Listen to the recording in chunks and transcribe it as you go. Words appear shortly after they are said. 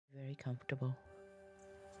very comfortable.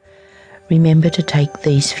 Remember to take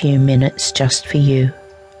these few minutes just for you.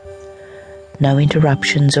 No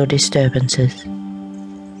interruptions or disturbances.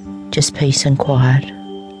 Just peace and quiet.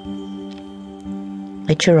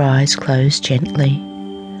 Let your eyes close gently.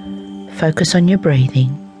 Focus on your breathing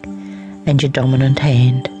and your dominant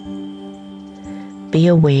hand. Be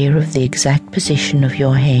aware of the exact position of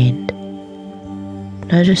your hand.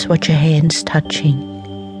 Notice what your hand's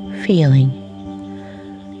touching, feeling.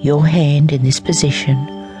 Your hand in this position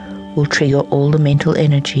will trigger all the mental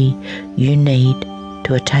energy you need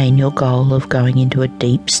to attain your goal of going into a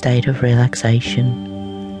deep state of relaxation.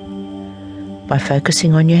 By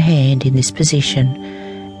focusing on your hand in this position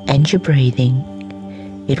and your breathing,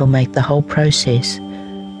 it will make the whole process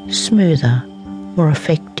smoother, more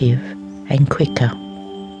effective and quicker.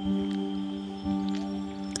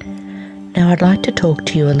 Now I'd like to talk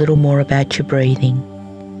to you a little more about your breathing.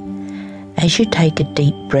 As you take a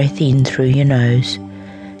deep breath in through your nose,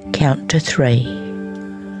 count to 3.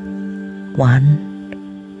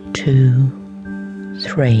 1, 2,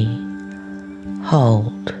 3.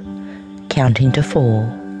 Hold, counting to 4.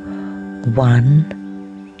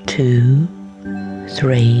 1, 2,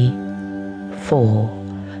 3, 4.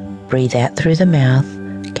 Breathe out through the mouth,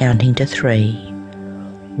 counting to 3.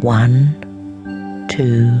 1,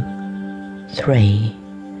 2, 3.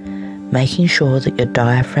 Making sure that your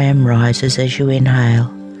diaphragm rises as you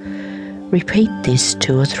inhale. Repeat this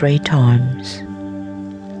 2 or 3 times.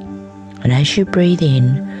 And as you breathe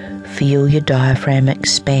in, feel your diaphragm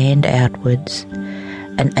expand outwards.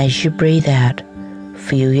 And as you breathe out,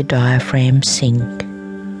 feel your diaphragm sink.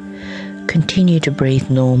 Continue to breathe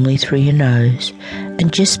normally through your nose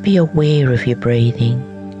and just be aware of your breathing.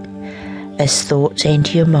 As thoughts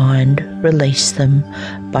enter your mind, release them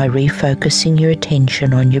by refocusing your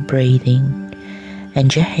attention on your breathing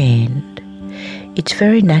and your hand. It's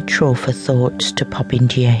very natural for thoughts to pop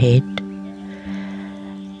into your head.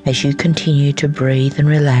 As you continue to breathe and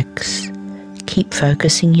relax, keep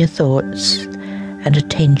focusing your thoughts and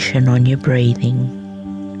attention on your breathing.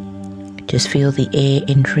 Just feel the air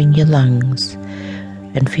entering your lungs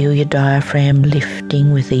and feel your diaphragm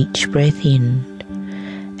lifting with each breath in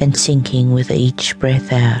and sinking with each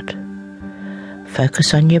breath out.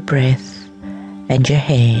 Focus on your breath and your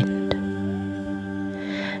hand.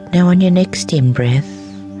 Now on your next in-breath,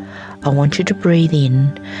 I want you to breathe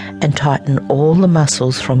in and tighten all the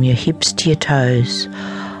muscles from your hips to your toes,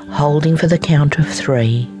 holding for the count of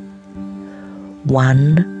 3.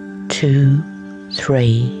 1, 2,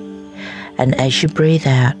 3. And as you breathe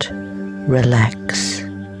out, relax.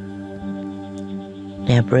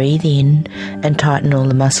 Now breathe in and tighten all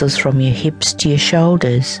the muscles from your hips to your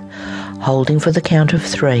shoulders, holding for the count of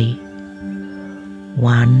 3.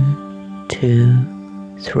 1,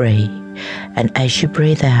 2, 3. And as you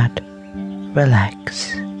breathe out,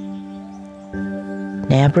 relax.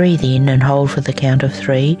 Now breathe in and hold for the count of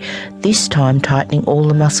 3, this time tightening all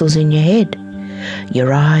the muscles in your head,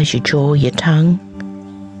 your eyes, your jaw, your tongue.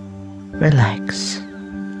 Relax.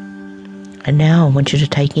 And now I want you to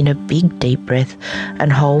take in a big deep breath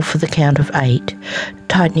and hold for the count of 8,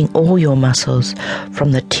 tightening all your muscles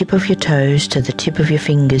from the tip of your toes to the tip of your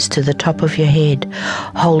fingers to the top of your head,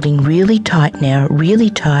 holding really tight now, really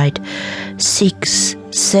tight. 6,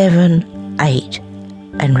 7, 8,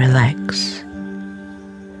 and relax.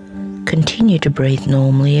 Continue to breathe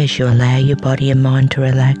normally as you allow your body and mind to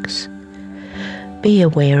relax. Be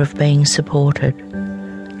aware of being supported.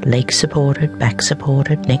 Legs supported, back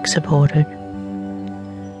supported, neck supported.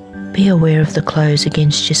 Be aware of the clothes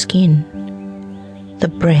against your skin, the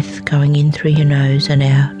breath going in through your nose and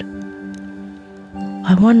out.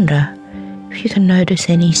 I wonder if you can notice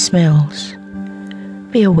any smells.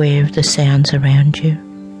 Be aware of the sounds around you.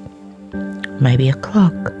 Maybe a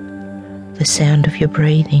clock, the sound of your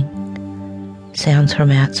breathing, sounds from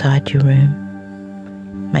outside your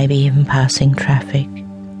room, maybe even passing traffic.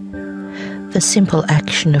 The simple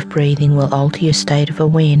action of breathing will alter your state of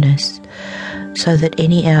awareness so that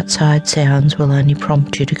any outside sounds will only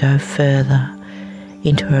prompt you to go further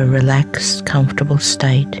into a relaxed, comfortable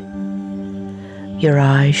state. Your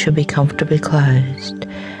eyes should be comfortably closed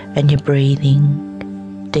and your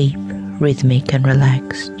breathing deep, rhythmic and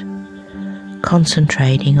relaxed,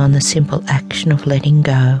 concentrating on the simple action of letting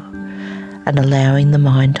go and allowing the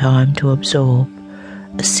mind time to absorb,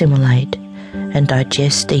 assimilate and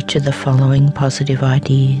digest each of the following positive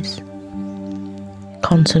ideas.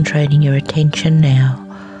 Concentrating your attention now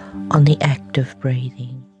on the act of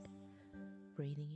breathing.